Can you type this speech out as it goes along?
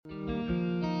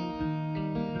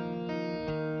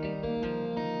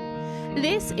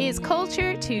This is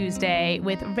Culture Tuesday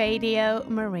with Radio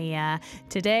Maria.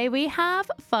 Today we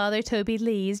have Father Toby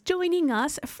Lees joining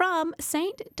us from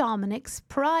St. Dominic's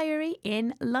Priory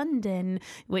in London,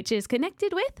 which is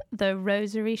connected with the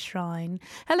Rosary Shrine.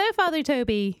 Hello, Father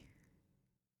Toby.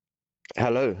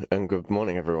 Hello and good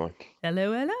morning, everyone.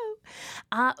 Hello, hello.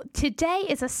 Today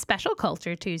is a special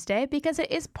Culture Tuesday because it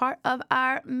is part of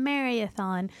our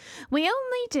Marathon. We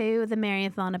only do the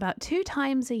Marathon about 2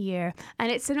 times a year, and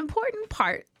it's an important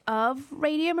part of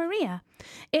Radio Maria.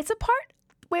 It's a part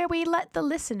where we let the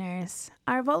listeners,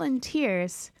 our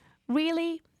volunteers,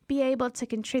 really be able to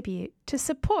contribute to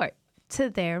support to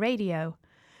their radio.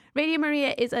 Radio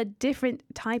Maria is a different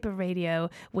type of radio.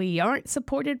 We aren't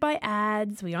supported by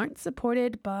ads. We aren't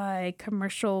supported by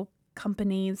commercial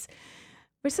companies.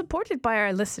 We're supported by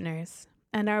our listeners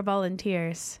and our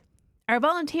volunteers. Our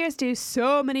volunteers do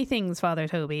so many things, Father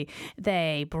Toby.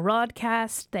 They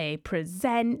broadcast, they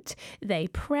present, they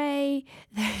pray,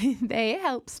 they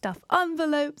help stuff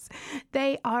envelopes.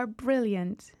 They are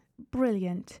brilliant,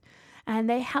 and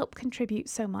they help contribute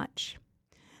so much.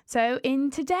 So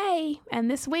in today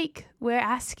and this week, we're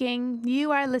asking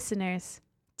you, our listeners,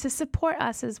 to support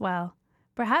us as well.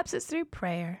 Perhaps it's through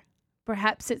prayer.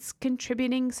 Perhaps it's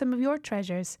contributing some of your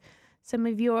treasures, some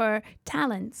of your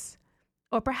talents,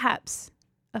 or perhaps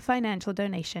a financial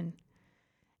donation.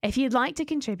 If you'd like to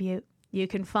contribute, you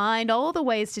can find all the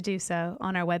ways to do so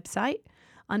on our website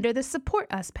under the Support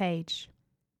Us page.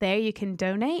 There you can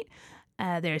donate.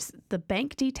 There's the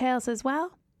bank details as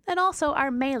well, and also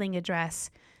our mailing address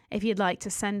if you'd like to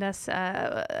send us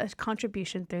a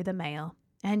contribution through the mail.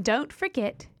 And don't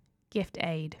forget gift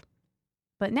aid.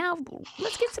 But now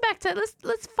let's get back to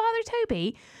let's Father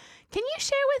Toby, can you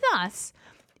share with us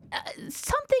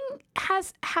something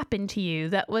has happened to you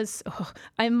that was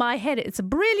in my head? It's a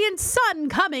brilliant sun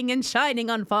coming and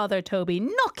shining on Father Toby,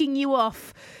 knocking you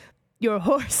off your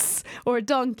horse or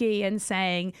donkey and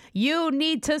saying, "You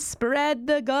need to spread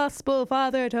the gospel,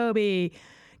 Father Toby."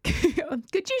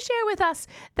 Could you share with us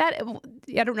that?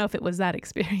 I don't know if it was that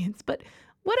experience, but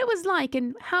what it was like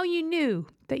and how you knew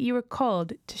that you were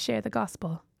called to share the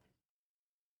gospel.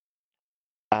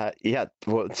 Yeah,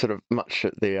 well, sort of much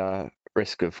at the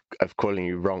risk of calling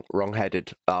you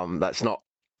wrong-headed. That's not.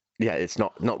 Yeah, it's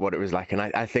not what it was like, and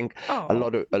I think a Oh,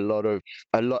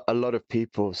 lot of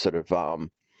people sort of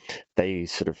they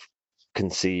sort of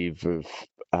conceive of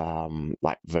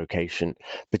like vocation,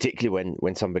 particularly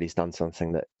when somebody's done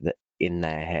something that in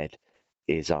their head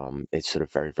is sort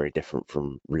of very, very different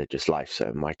from religious life. So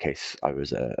in my case, I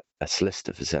was a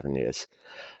solicitor for 7 years.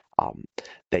 Um,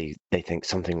 they think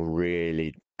something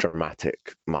really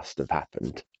dramatic must have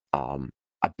happened.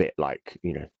 A bit like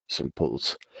St.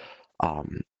 Paul's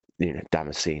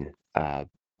Damascene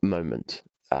moment.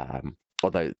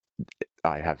 Although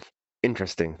I have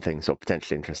interesting things or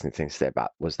potentially interesting things to say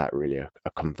about, was that really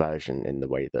a conversion in the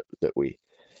way that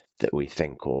we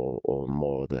think, or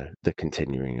more the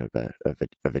continuing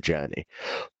of a journey.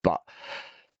 But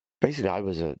basically,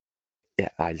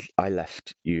 I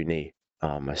left uni.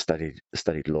 I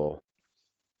studied law,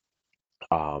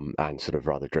 and sort of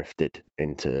rather drifted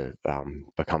into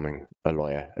becoming a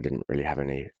lawyer. I didn't really have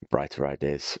any brighter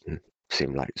ideas, and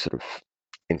seemed like sort of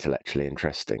intellectually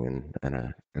interesting and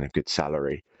a good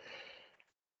salary.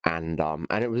 And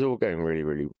it was all going really,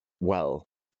 really well.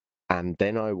 And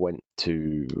then I went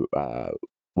to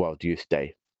World Youth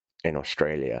Day in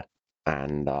Australia,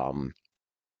 and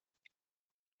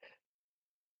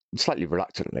slightly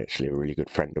reluctantly, actually, a really good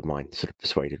friend of mine sort of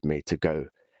persuaded me to go,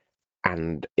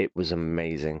 and it was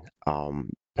amazing.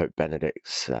 Pope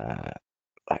Benedict's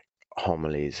like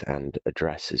homilies and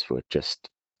addresses were just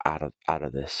out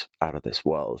of this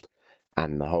world,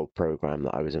 and the whole program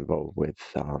that I was involved with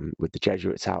the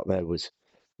Jesuits out there was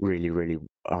really, really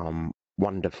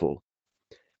wonderful.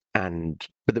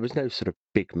 But there was no sort of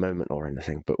big moment or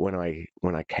anything. But when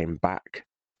I came back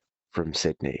from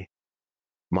Sydney,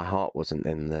 my heart wasn't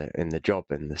in the job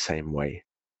in the same way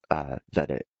that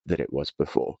it was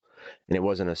before, and it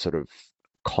wasn't a sort of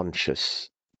conscious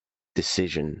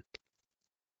decision,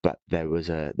 but there was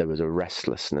a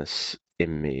restlessness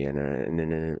in me, and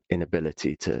an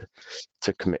inability to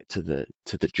commit to the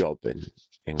job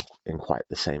in quite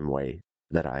the same way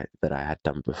that I had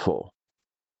done before.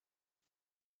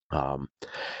 Um,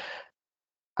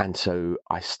 and so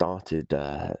I started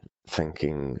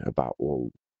thinking about, well,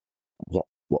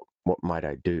 what might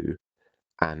I do?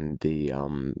 And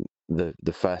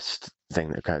the first thing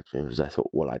that occurred to me was, I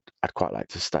thought, well, I'd quite like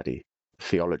to study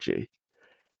theology,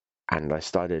 and I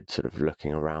started sort of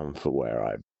looking around for where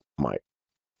I might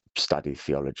study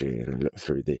theology and look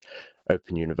through the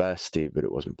Open University, but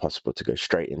it wasn't possible to go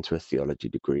straight into a theology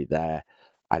degree there.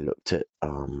 I looked at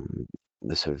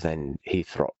the sort of then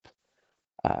Heathrop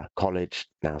college,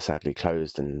 now sadly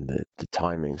closed, and the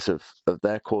timings of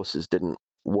their courses didn't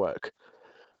work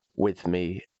with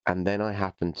me. And then I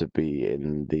happened to be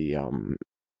in the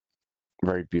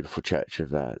very beautiful church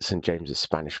of St. James's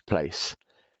Spanish Place,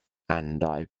 and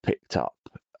I picked up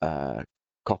a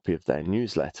copy of their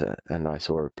newsletter, and I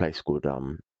saw a place called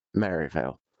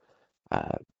Maryvale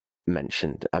uh,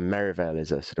 mentioned. And Maryvale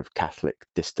is a sort of Catholic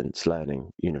distance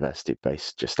learning university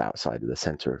based just outside of the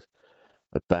centre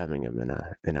of Birmingham,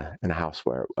 in a house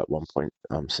where at one point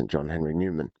St. John Henry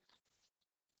Newman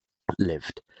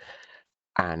lived,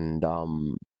 and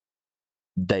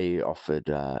they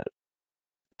offered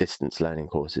distance learning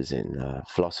courses in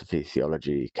philosophy,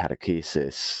 theology,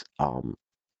 catechesis,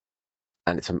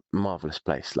 and it's a marvelous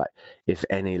place. Like, if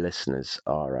any listeners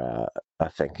are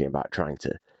thinking about trying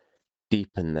to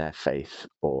deepen their faith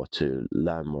or to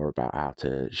learn more about how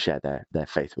to share their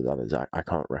faith with others, I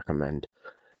can't recommend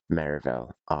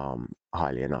Maryvale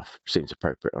highly enough. Seems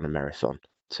appropriate on a marathon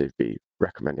to be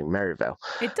recommending Maryvale.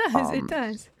 It does. It Um,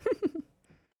 does.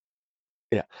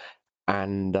 yeah,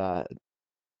 and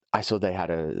I saw they had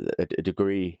a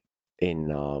degree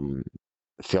in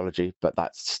theology, but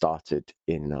that started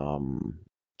in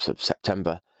sort of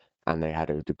September, and they had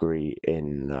a degree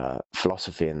in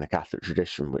philosophy in the Catholic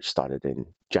tradition, which started in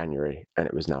January, and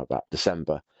it was now about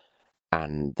December.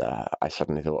 And I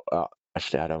suddenly thought, oh,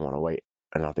 actually, I don't want to wait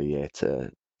another year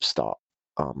to start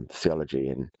theology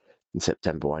in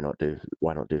September. Why not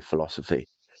do philosophy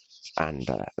and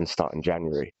start in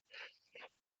January?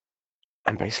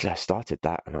 And basically, I started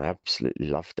that, and I absolutely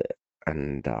loved it.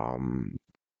 And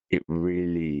it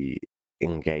really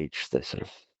engaged the sort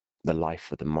of the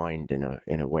life of the mind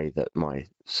in a way that my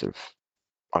sort of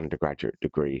undergraduate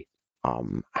degree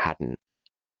hadn't.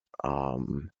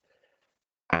 Um,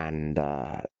 and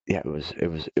yeah, it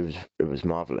was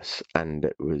marvelous, and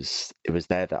it was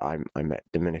there that I met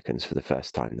Dominicans for the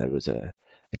first time. There was a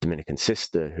Dominican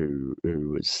sister who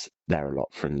was there a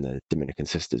lot from the Dominican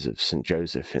Sisters of St.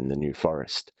 Joseph in the New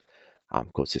Forest,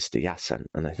 called Sister Yassen,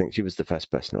 and I think she was the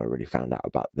first person I really found out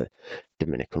about the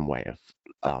Dominican way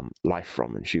of life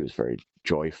from, and she was very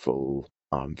joyful,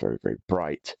 very very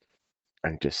bright,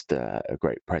 and just a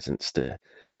great presence to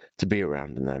be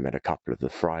around. And I met a couple of the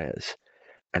friars,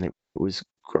 and it was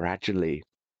gradually,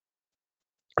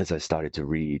 as I started to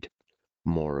read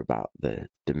more about the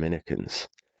Dominicans,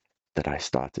 that I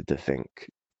started to think,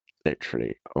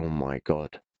 literally, oh my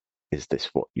God, is this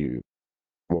what you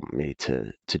want me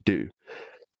to do?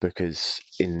 Because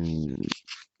in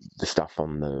the stuff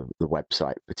on the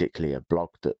website, particularly a blog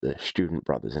that the student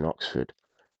brothers in Oxford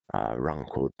run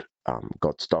called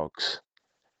God's Dogs,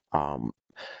 um,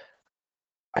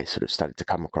 I sort of started to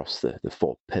come across the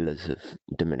four pillars of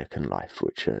Dominican life,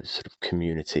 which are sort of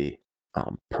community,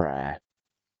 prayer,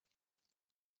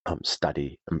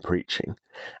 study, and preaching.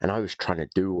 And I was trying to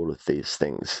do all of these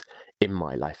things in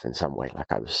my life in some way.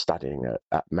 Like, I was studying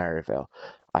at Maryvale.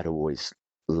 I'd always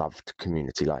loved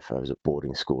community life. I was at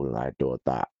boarding school and I adored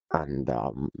that. And,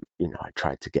 I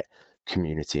tried to get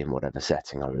community in whatever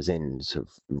setting I was in. Sort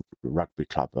of rugby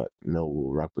club at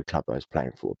Millwall Rugby Club I was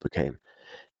playing for became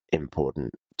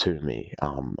important to me.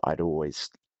 I'd always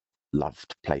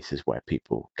loved places where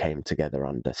people came together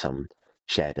under some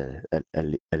shared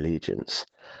allegiance,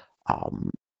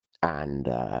 um, and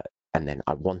and then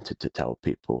I wanted to tell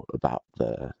people about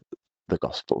the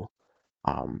gospel.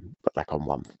 But like on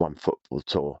one football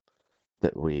tour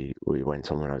that we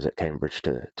went on when I was at Cambridge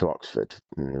to Oxford,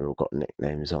 and we all got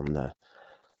nicknames on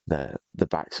the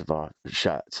backs of our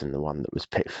shirts, and the one that was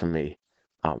picked for me,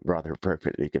 rather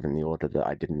appropriately given the order that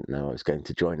I didn't know I was going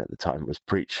to join at the time, was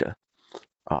preacher.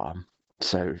 Um,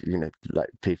 so, like,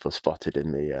 people spotted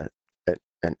in me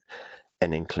an,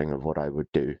 an inkling of what I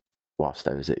would do whilst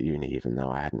I was at uni, even though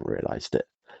I hadn't realised it.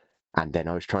 And then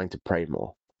I was trying to pray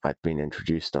more. I'd been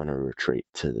introduced on a retreat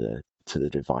to the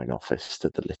Divine Office, to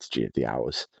the Liturgy of the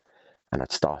Hours, and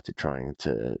I'd started trying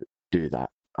to do that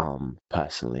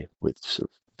personally with sort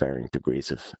of varying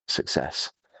degrees of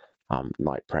success.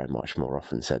 Night prayer much more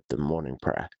often said than morning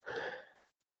prayer.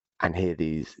 And here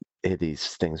these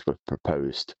things were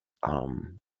proposed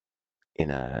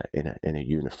in a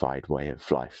unified way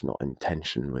of life, not in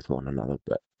tension with one another,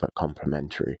 but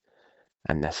complementary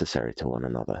and necessary to one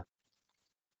another.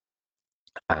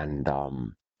 And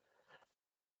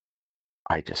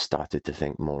I just started to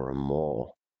think more and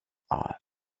more. Uh,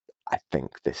 I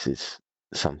think this is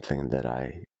something that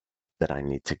I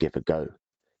need to give a go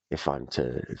if I'm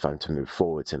to move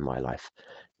forwards in my life.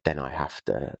 then I have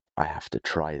to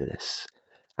try this.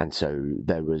 And so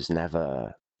there was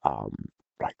never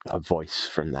like a voice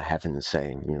from the heavens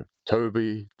saying,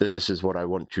 Toby, this is what I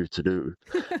want you to do.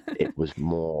 It was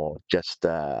more just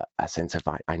a sense of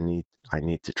I need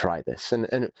to try this, and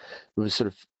it was sort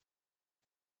of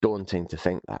daunting to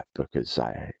think that, because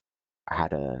I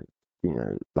had a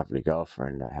lovely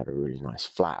girlfriend, I had a really nice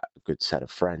flat, a good set of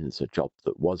friends, a job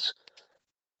that was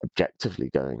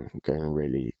objectively going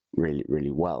really really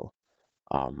really well.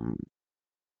 Um,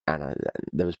 and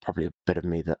there was probably a bit of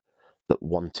me that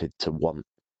wanted to want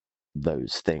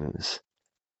those things,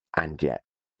 and yet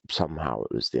somehow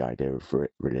it was the idea of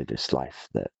religious life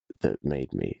that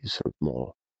made me sort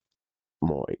of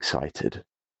more excited.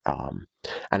 Um,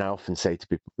 and I often say to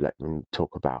people, like, when we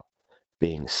talk about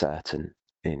being certain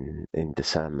in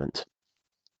discernment,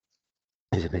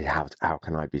 is how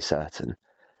can I be certain?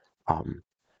 Um,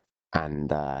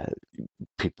 and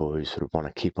people who sort of want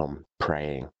to keep on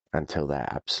praying until they're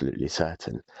absolutely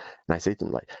certain. And I say to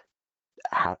them, like,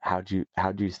 how do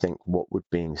you think, what would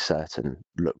being certain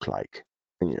look like?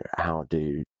 And, how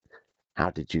do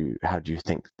you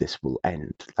think this will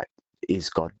end? Like, is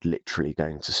God literally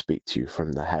going to speak to you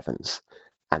from the heavens,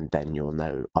 and then you'll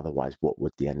know? Otherwise, what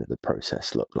would the end of the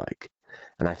process look like?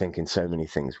 And I think in so many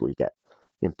things, we get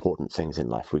important things in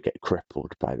life, we get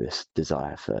crippled by this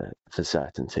desire for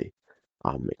certainty.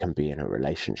 It can be in a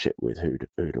relationship with who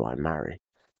do I marry,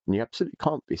 and you absolutely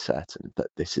can't be certain that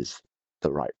this is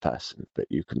the right person, but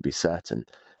you can be certain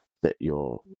that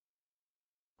you're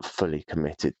fully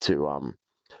committed to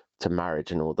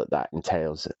marriage and all that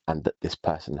entails, and that this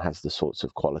person has the sorts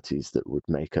of qualities that would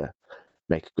make a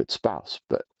good spouse.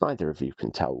 But neither of you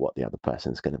can tell what the other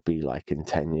person's going to be like in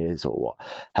 10 years, or what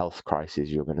health crisis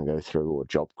you're going to go through, or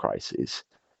job crisis.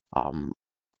 Um,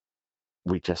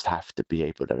 we just have to be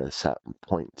able at a certain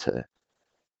point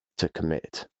to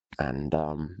commit. And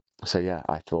so yeah,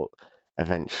 I thought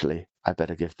eventually I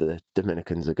better give the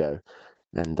Dominicans a go,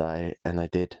 and I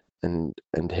did, and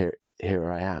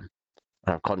here I am.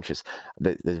 I'm conscious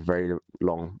that there's a very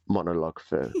long monologue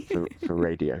for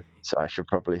radio, so I should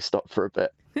probably stop for a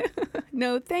bit.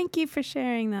 No, thank you for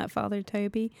sharing that, Father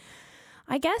Toby.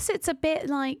 I guess it's a bit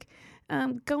like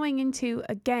going into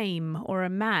a game or a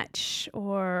match,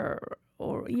 or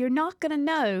you're not going to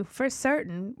know for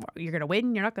certain you're going to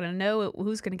win. You're not going to know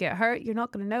who's going to get hurt. You're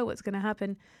not going to know what's going to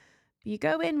happen. You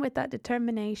go in with that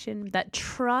determination, that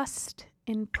trust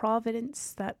in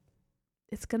providence that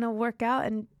it's going to work out,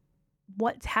 and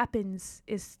what happens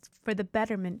is for the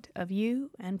betterment of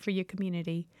you and for your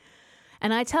community.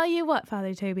 And I tell you what,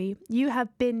 Father Toby, you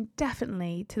have been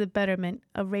definitely to the betterment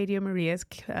of Radio Maria's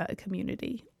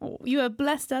community. You have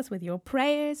blessed us with your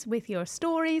prayers, with your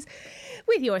stories,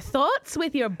 with your thoughts,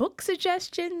 with your book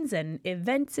suggestions and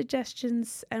event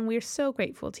suggestions. And we're so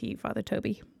grateful to you, Father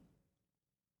Toby.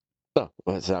 Oh,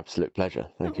 well, it's an absolute pleasure.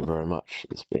 Thank you very much.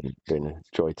 It's been a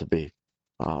joy to be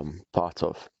part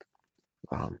of.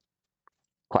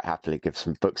 Quite happily give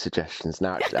some book suggestions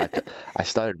now. Actually, I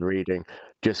started reading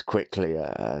just quickly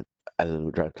a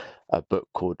book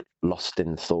called Lost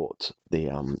in Thought: the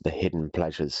Hidden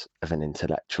Pleasures of an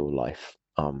Intellectual Life,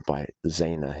 by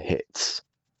Zaina Hitz,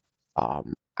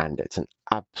 and it's an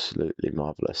absolutely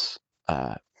marvelous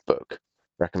book.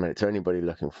 Recommend it to anybody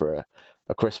looking for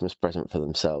a Christmas present for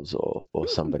themselves or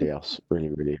somebody else.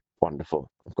 Really, really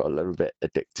wonderful. I've got a little bit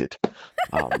addicted,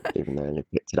 even though I only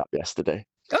picked it up yesterday.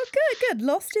 Oh, good.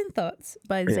 Lost in Thoughts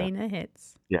by Zaina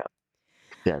Hitz. Yeah,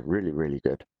 really, really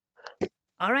good.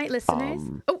 All right, listeners.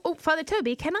 Father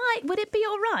Toby, would it be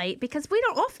all right? Because we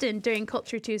don't often during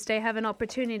Culture Tuesday have an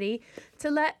opportunity to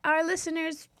let our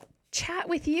listeners chat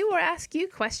with you or ask you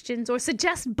questions or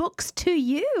suggest books to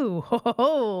you.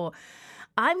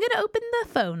 I'm going to open the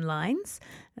phone lines.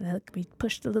 And let me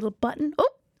push the little button. Oh,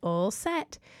 all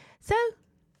set. So,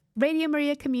 Radio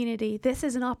Maria community, this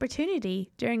is an opportunity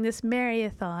during this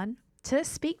Mariathon to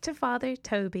speak to Father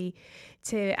Toby,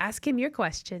 to ask him your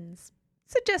questions,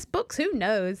 suggest books, who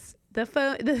knows?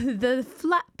 The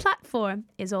flat platform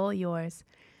is all yours.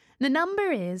 The number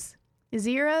is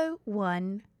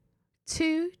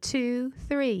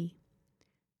 01223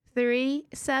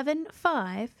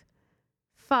 375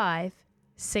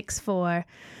 564.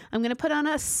 I'm going to put on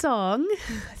a song,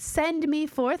 Send Me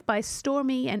Forth by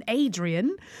Stormy and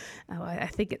Adrian. I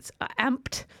think it's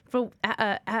amped.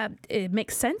 It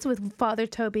makes sense with Father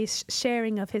Toby's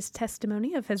sharing of his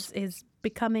testimony, of his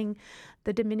becoming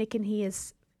the Dominican he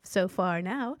is so far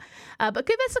now. But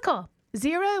give us a call,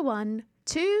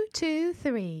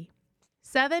 01223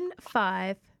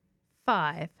 755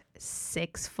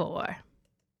 564.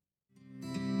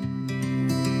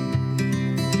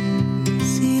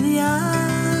 See the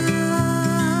eye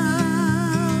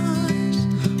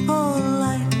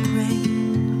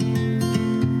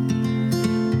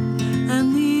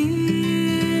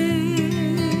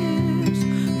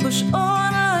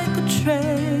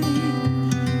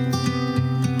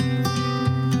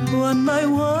One by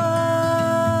one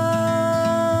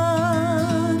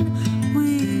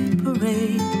we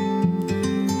parade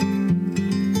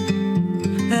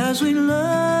as we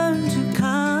learn to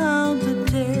count the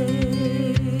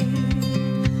days.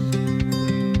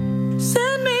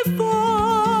 Send me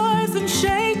forth and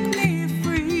shake me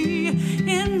free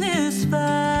in this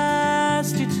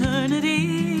vast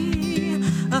eternity.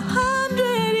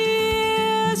 100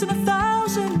 years and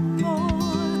 1,000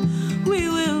 more, we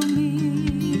will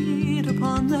meet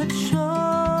upon that shore.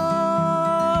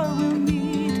 We'll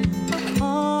meet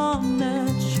upon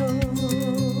that shore.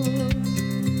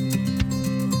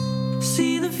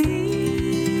 See the fields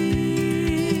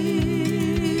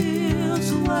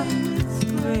white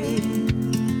with grain.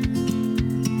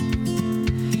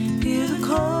 Hear the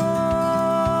call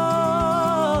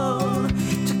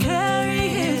to carry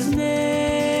his name.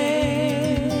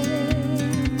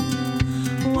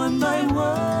 One by one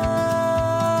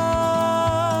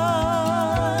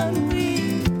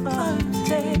we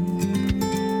partake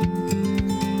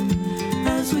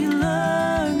as we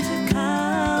learn to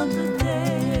count the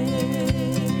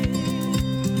days.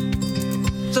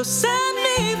 So send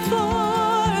me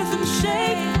forth and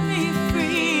shake me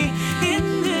free in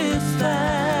this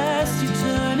vast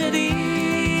eternity.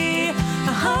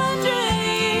 100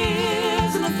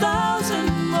 years and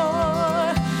 1,000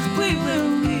 more, we will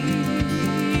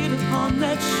meet upon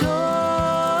that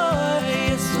shore.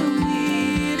 Yes, we'll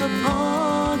meet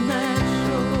upon that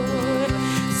shore.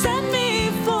 Send me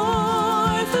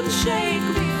forth and shake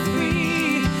me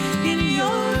free in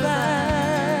your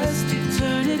vast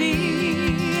eternity.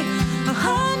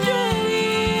 100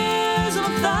 years and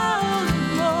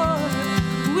 1,000 more,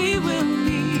 we will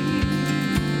meet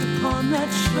upon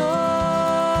that shore.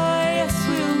 Yes,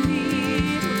 we'll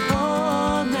meet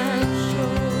upon that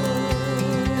shore.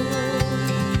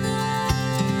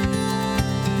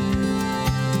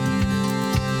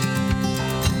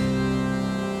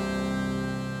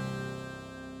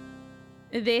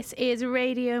 This is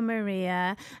Radio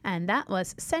Maria, and that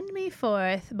was Send Me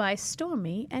Forth by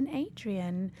Stormy and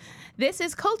Adrian. This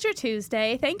is Culture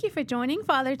Tuesday. Thank you for joining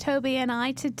Father Toby and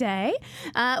I today.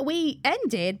 We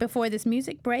ended before this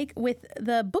music break with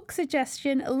the book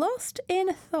suggestion Lost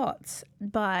in Thoughts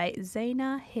by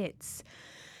Zaina Hitz.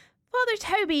 Father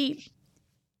Toby,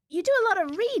 you do a lot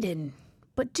of reading.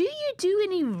 But do you do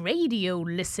any radio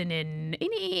listening,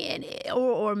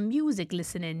 or music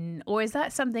listening, or is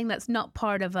that something that's not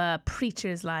part of a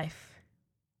preacher's life,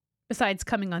 besides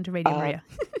coming onto Radio Maria?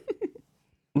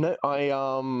 No,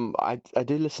 I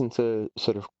do listen to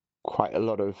sort of quite a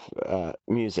lot of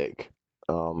music,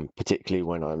 particularly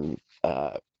when I'm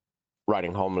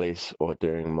writing homilies or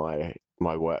doing my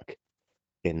work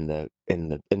in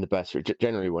the bursary.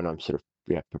 Generally, when I'm sort of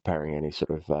preparing any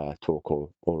sort of talk or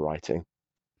writing.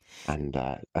 And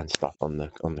stuff on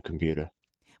the computer.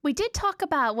 We did talk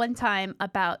about one time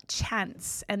about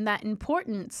chants and that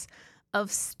importance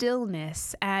of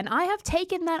stillness, and I have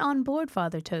taken that on board,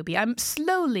 Father Toby. I'm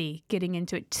slowly getting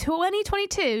into it.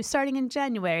 2022, starting in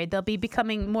January, there'll be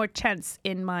becoming more chants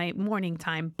in my morning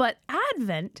time. But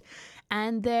Advent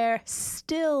and their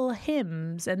still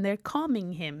hymns and their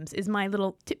calming hymns is my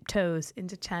little tiptoes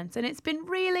into chants, and it's been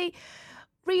really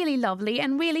lovely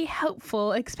and really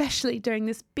helpful, especially during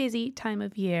this busy time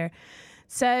of year.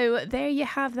 So there you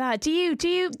have that.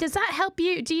 Does that help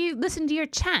you? Do you listen to your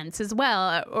chants as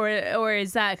well? Or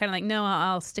is that kind of like, no,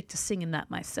 I'll stick to singing that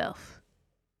myself?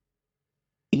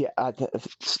 Yeah,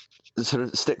 sort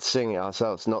of stick to singing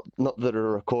ourselves. Not that a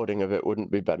recording of it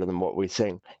wouldn't be better than what we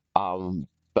sing,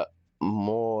 but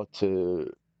more to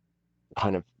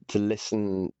kind of to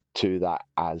listen to that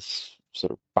as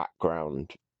sort of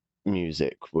background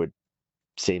music would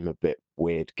seem a bit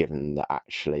weird, given that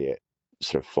actually it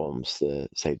sort of forms the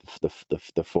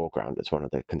foreground. It's one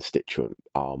of the constituent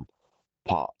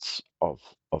parts of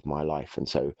my life, and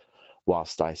so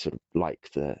whilst I sort of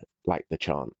like the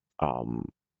chant,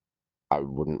 I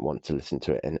wouldn't want to listen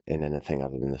to it in anything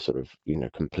other than the sort of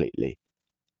completely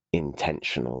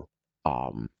intentional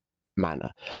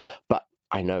manner. But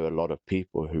I know a lot of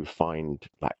people who find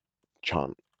like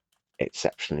chant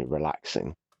exceptionally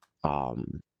relaxing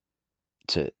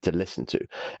to listen to.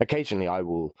 Occasionally I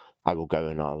will go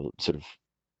and I'll sort of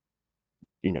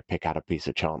pick out a piece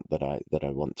of chant that I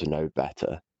want to know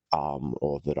better,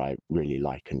 or that I really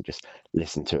like, and just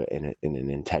listen to it in an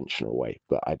intentional way.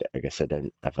 But I guess I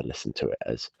don't ever listen to it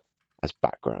as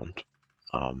background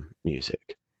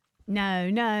music.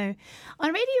 No.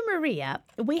 On Radio Maria,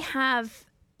 we have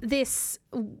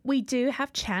we do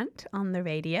have chant on the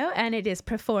radio, and it is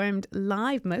performed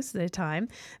live most of the time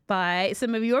by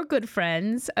some of your good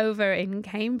friends over in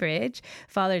Cambridge,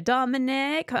 Father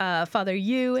Dominic, Father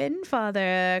Ewan,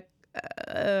 Father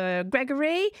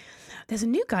Gregory. There's a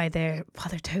new guy there,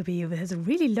 Father Toby, who has a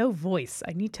really low voice.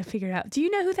 I need to figure out. Do you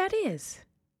know who that is?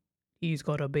 He's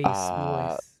got a bass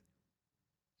voice.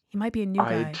 He might be a new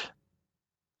guy.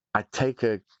 I'd take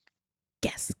a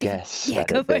Guess. that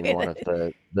go it for being it. one of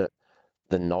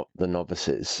the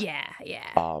novices. Yeah.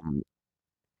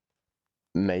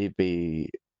 Maybe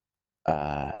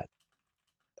I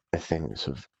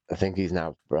think he's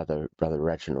now brother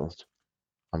Reginald.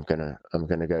 I'm gonna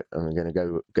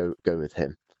go with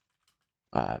him.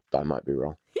 But I might be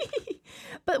wrong.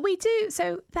 But we do.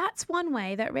 So that's one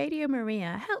way that Radio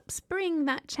Maria helps bring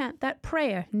that chant, that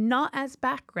prayer, not as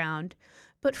background,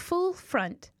 but full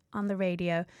front on the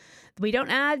radio. We don't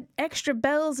add extra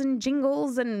bells and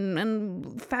jingles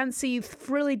and fancy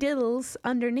frilly diddles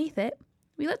underneath it.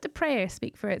 We let the prayer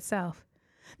speak for itself.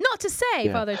 Not to say,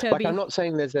 Yeah. Father Toby. Like, I'm not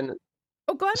saying there's an.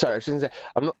 Oh, go on. Sorry, I was going to say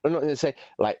I'm not going to say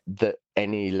like that.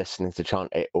 Any listening to chant,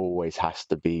 it always has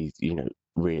to be,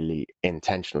 really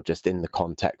intentional. Just in the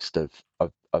context of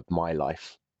my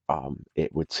life,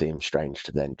 it would seem strange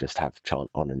to then just have chant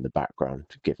on in the background,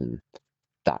 given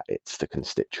that it's the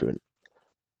constituent,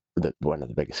 one of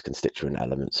the biggest constituent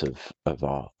elements of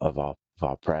our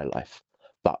prayer life.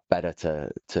 But better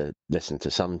to listen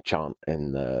to some chant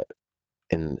in the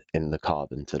car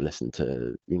than to listen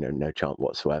to no chant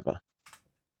whatsoever.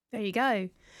 There you go.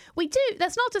 We do.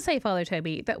 That's not to say, Father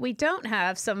Toby, that we don't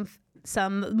have some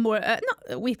more.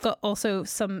 We've got also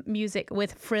some music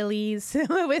with frillies,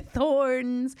 with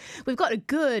horns. We've got a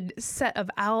good set of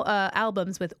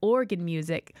albums with organ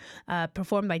music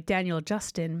performed by Daniel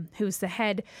Justin, who's the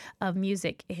head of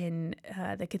music in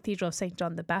the Cathedral of St.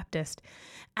 John the Baptist.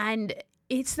 And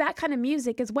it's that kind of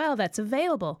music as well that's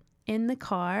available in the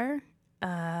car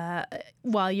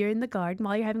while you're in the garden,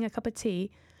 while you're having a cup of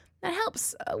tea. That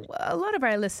helps a lot of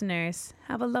our listeners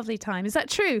have a lovely time. Is that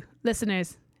true,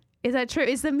 listeners? Is that true?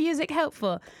 Is the music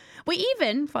helpful? We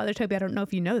even, Father Toby, I don't know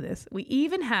if you know this, we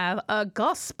even have a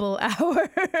gospel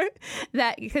hour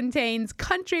that contains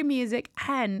country music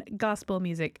and gospel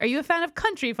music. Are you a fan of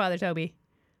country, Father Toby?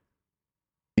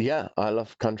 Yeah, I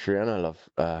love country and I love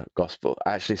gospel.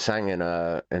 I actually sang in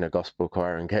a gospel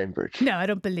choir in Cambridge. No, I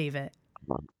don't believe it.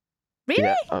 Really?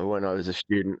 Yeah, when I was a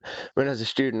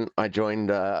student, I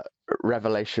joined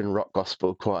Revelation Rock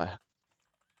Gospel Choir.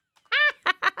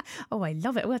 Oh, I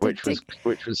love it.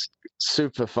 Which was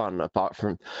super fun. Apart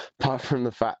from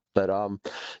the fact that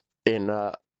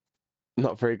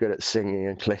not very good at singing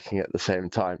and clicking at the same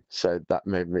time, so that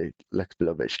made me look a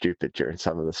little bit stupid during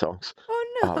some of the songs. Oh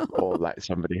no! Or like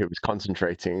somebody who was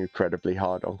concentrating incredibly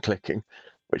hard on clicking,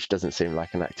 which doesn't seem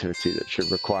like an activity that should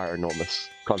require enormous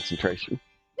concentration.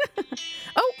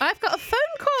 Oh, I've got a phone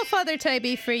call, Father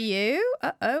Toby, for you.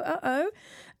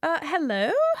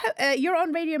 Hello? You're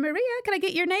on Radio Maria. Can I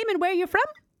get your name and where you're from?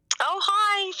 Oh,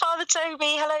 hi, Father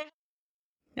Toby. Hello.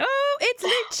 Oh, it's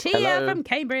Lucia Hello. from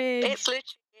Cambridge. It's Lucia.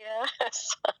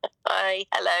 Hi.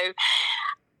 Hello.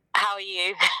 How are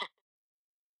you?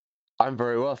 I'm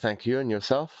very well, thank you. And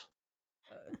yourself?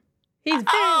 He's very...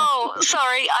 Oh,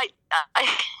 sorry.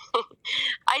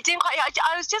 I didn't quite.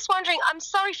 I was just wondering. I'm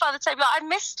sorry, Father Toby. I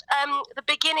missed the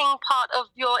beginning part of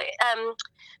your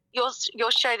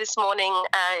show this morning,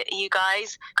 you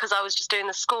guys, because I was just doing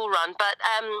the school run. But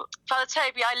Father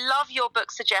Toby, I love your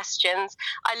book suggestions.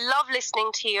 I love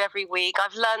listening to you every week.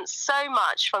 I've learned so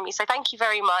much from you, so thank you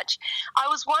very much. I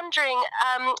was wondering,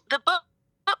 the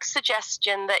book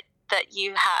suggestion that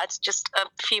you had just a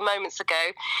few moments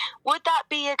ago, would that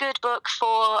be a good book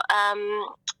for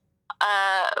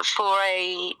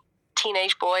a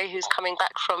teenage boy who's coming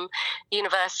back from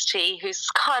university, who's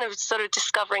kind of sort of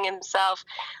discovering himself,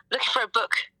 looking for a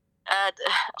book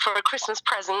for a Christmas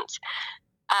present?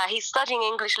 He's studying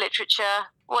English literature.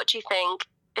 What do you think?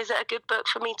 Is it a good book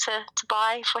for me to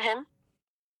buy for him?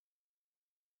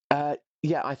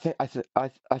 Yeah, I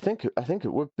think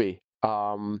it would be.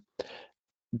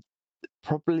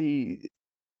 Probably,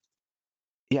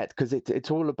 yeah, because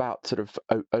it's all about sort of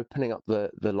opening up the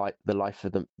life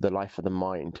of the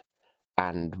mind,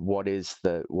 and what is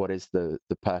the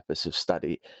purpose of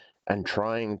study, and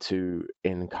trying to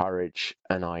encourage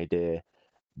an idea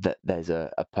that there's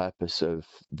a purpose of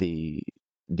the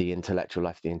intellectual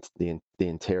life, the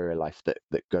interior life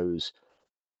that goes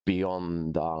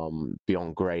beyond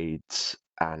grades,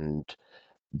 and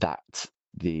that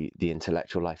the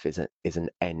intellectual life is an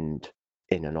end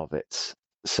in and of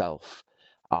itself,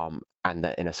 and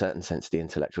that in a certain sense the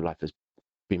intellectual life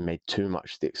been made too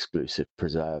much the exclusive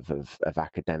preserve of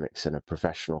academics and a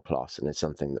professional class, and it's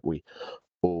something that we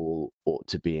all ought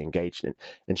to be engaged in.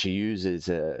 And she uses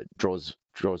draws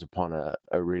upon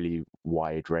a really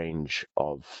wide range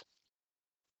of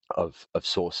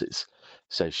sources.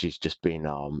 So she's just been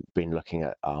looking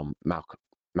at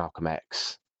Malcolm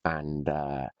X and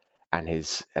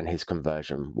his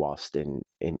conversion whilst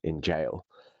in jail.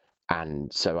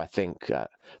 And so I think,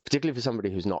 particularly for somebody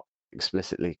who's not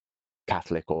explicitly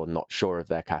Catholic or not sure of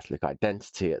their Catholic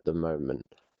identity at the moment,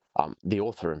 the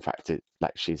author, in fact,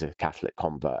 she's a Catholic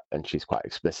convert, and she's quite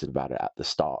explicit about it at the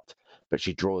start. But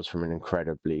she draws from an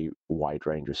incredibly wide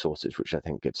range of sources, which I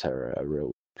think gives her a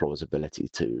real plausibility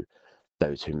to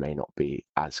those who may not be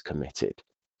as committed,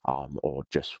 or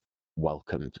just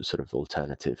welcome to sort of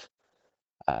alternative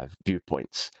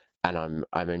viewpoints. And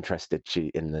I'm interested.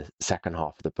 In the second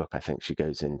half of the book, I think she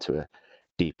goes into a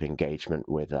deep engagement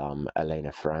with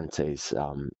Elena Ferrante's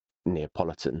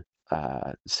Neapolitan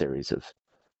series of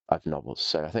novels.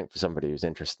 So I think for somebody who's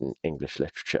interested in English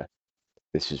literature,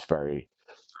 this is very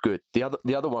good. The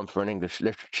other one for an English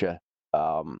literature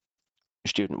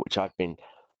student, which I've been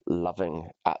loving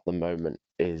at the moment,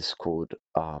 is called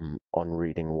On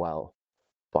Reading Well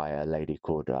by a lady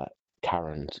called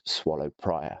Karen Swallow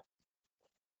Pryor.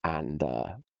 And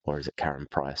or is it Karen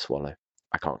Pryor Swallow?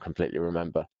 I can't completely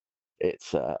remember.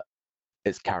 It's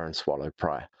Karen Swallow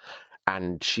Pryor,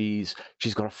 and she's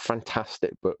got a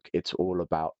fantastic book. It's all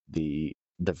about the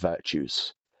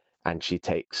virtues, and she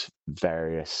takes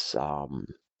various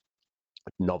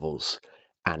novels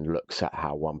and looks at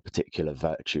how one particular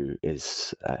virtue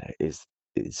is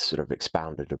sort of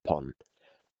expounded upon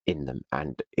in them.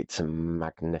 And it's a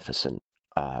magnificent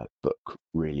book,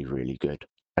 really, really good.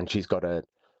 And she's got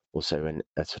also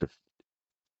a sort of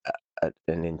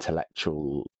an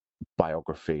intellectual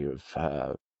biography of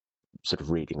her sort of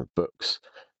reading of books,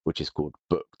 which is called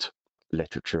Booked: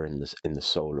 Literature in the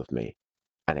Soul of Me.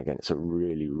 And again, it's a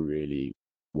really, really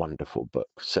wonderful book.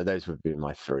 So those would be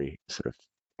my three sort of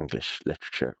English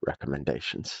literature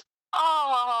recommendations.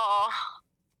 Oh,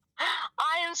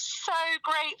 I am so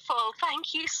grateful.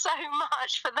 Thank you so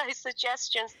much for those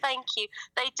suggestions. Thank you.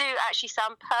 They do actually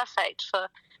sound perfect for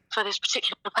this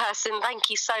particular person. Thank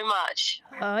you so much.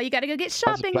 Oh, you got to go get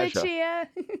shopping, Lucia.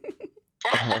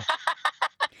 I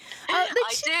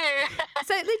do.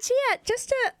 So, Lucia, just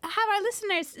to have our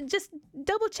listeners just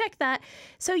double check that.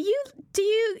 So, you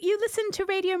listen to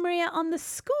Radio Maria on the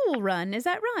school run? Is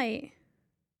that right?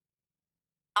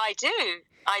 I do.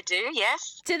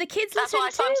 Yes. Do the kids That's listen why I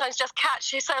too? sometimes just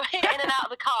catch you in and out of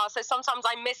the car. So sometimes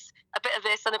I miss a bit of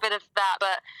this and a bit of that.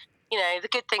 But the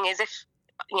good thing is if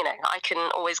I can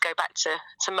always go back to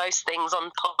most things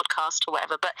on podcast or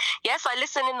whatever. But yes, I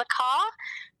listen in the car.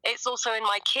 It's also in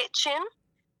my kitchen.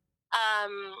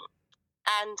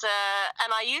 And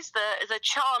I use the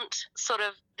chant, sort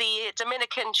of the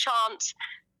Dominican chant.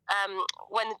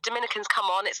 When the Dominicans come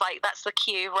on, it's like, that's the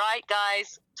cue, right,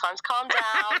 guys? Time to calm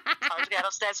down. Time to get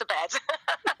upstairs to bed.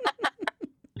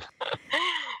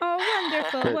 Oh,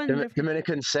 wonderful.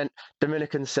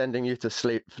 Dominicans sending you to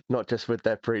sleep, not just with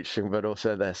their preaching, but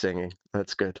also their singing.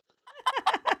 That's good.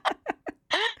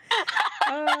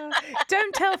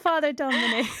 Don't tell Father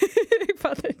Dominic.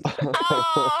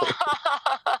 Oh.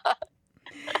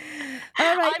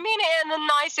 All right. I mean it in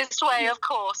the nicest way, of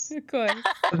course. Of course.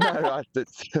 No,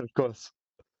 of course.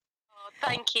 Oh,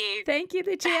 thank you. Thank you,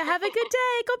 Lucia. Have a good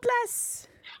day. God bless.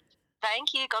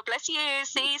 Thank you. God bless you.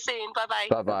 See you soon. Bye-bye.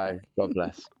 Bye-bye. God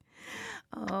bless.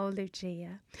 Oh,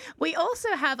 Lucia. We also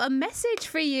have a message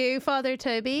for you, Father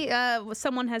Toby.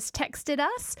 Someone has texted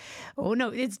us. Oh, no,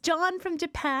 it's John from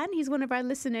Japan. He's one of our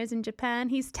listeners in Japan.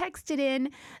 He's texted in.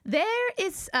 There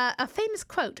is a famous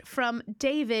quote from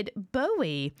David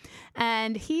Bowie.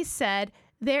 And he said,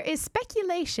 "There is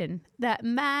speculation that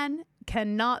man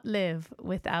cannot live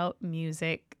without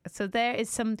music." So there is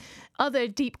some other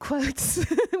deep quotes.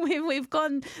 We've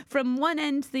gone from one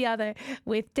end to the other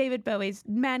with David Bowie's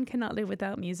 "Man Cannot Live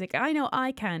Without Music." I know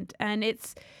I can't, and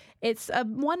it's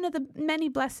one of the many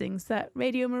blessings that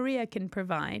Radio Maria can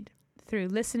provide through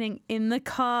listening in the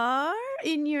car,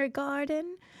 in your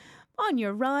garden, on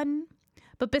your run.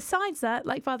 But besides that,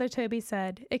 like Father Toby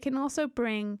said, it can also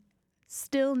bring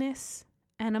stillness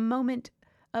and a moment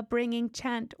of bringing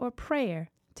chant or prayer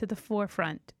to the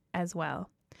forefront as well.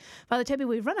 Father Toby,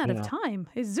 we've run out of time.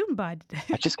 It's Zumba today.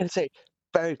 I was just going to say,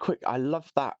 very quick, I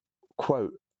love that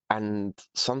quote. And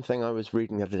something I was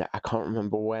reading the other day, I can't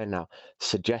remember where now,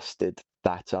 suggested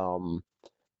that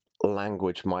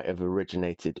language might have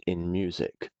originated in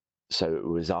music. So it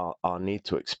was our need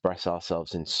to express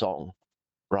ourselves in song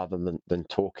rather than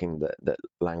talking, that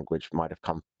language might have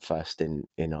come first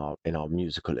in our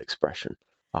musical expression.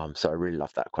 So I really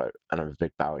love that quote, and I'm a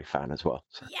big Bowie fan as well.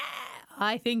 So. Yeah,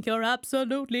 I think you're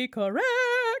absolutely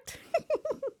correct.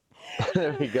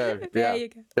 There we go. There Yeah. you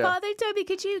go. Yeah. Father Toby,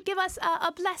 could you give us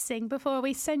a blessing before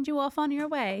we send you off on your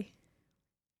way?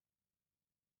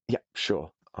 Yeah,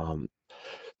 sure.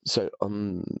 So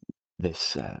on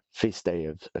this feast day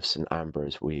of St.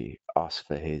 Ambrose, we ask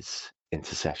for his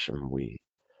intercession.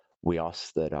 We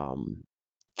ask that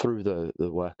through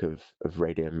the work of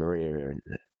Radio Maria, and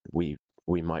we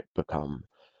might become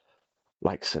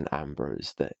like St.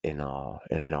 Ambrose, that in our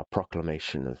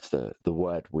proclamation of the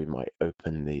word, we might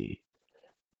open the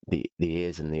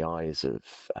ears and the eyes of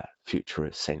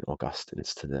future St.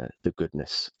 Augustines to the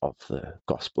goodness of the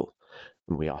gospel.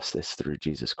 And we ask this through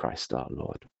Jesus Christ our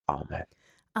Lord. Amen.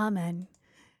 Amen.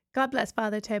 God bless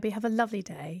Father Toby. Have a lovely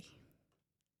day.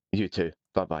 You too.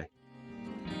 Bye-bye.